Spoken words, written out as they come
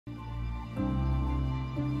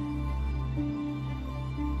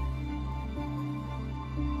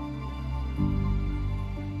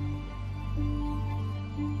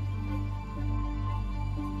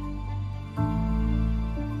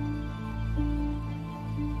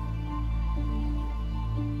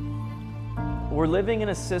we're living in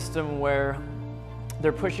a system where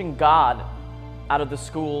they're pushing God out of the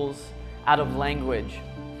schools, out of language.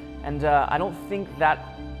 And I don't think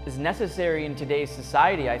that is necessary in today's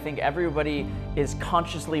society. I think everybody is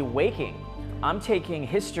consciously waking. I'm taking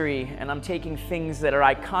history and I'm taking things that are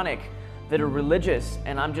iconic, that are religious,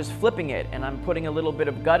 and I'm just flipping it, and I'm putting a little bit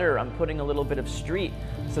of gutter, I'm putting a little bit of street,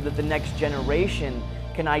 so that the next generation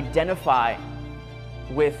can identify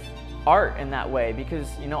with art in that way. Because,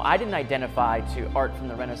 you know, I didn't identify to art from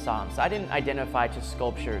the Renaissance, I didn't identify to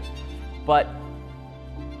sculptures, but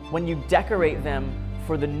when you decorate them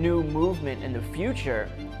for the new movement in the future,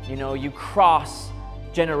 you know, you cross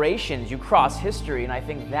generations, you cross history, and I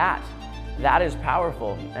think that is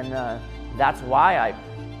powerful, and that's why I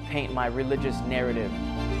paint my religious narrative.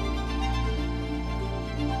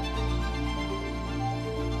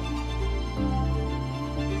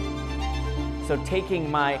 So taking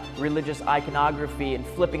my religious iconography and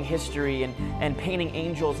flipping history and painting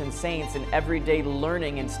angels and saints and everyday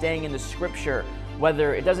learning and staying in the scripture,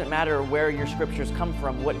 whether it doesn't matter where your scriptures come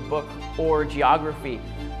from, what book or geography,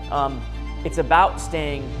 it's about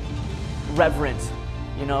staying reverent,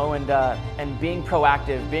 you know, and being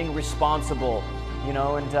proactive, being responsible, you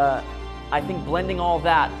know, and I think blending all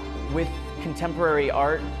that with contemporary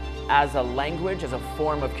art as a language, as a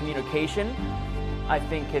form of communication, I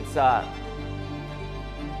think it's,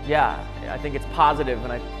 yeah, I think it's positive,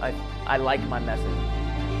 and I like my message.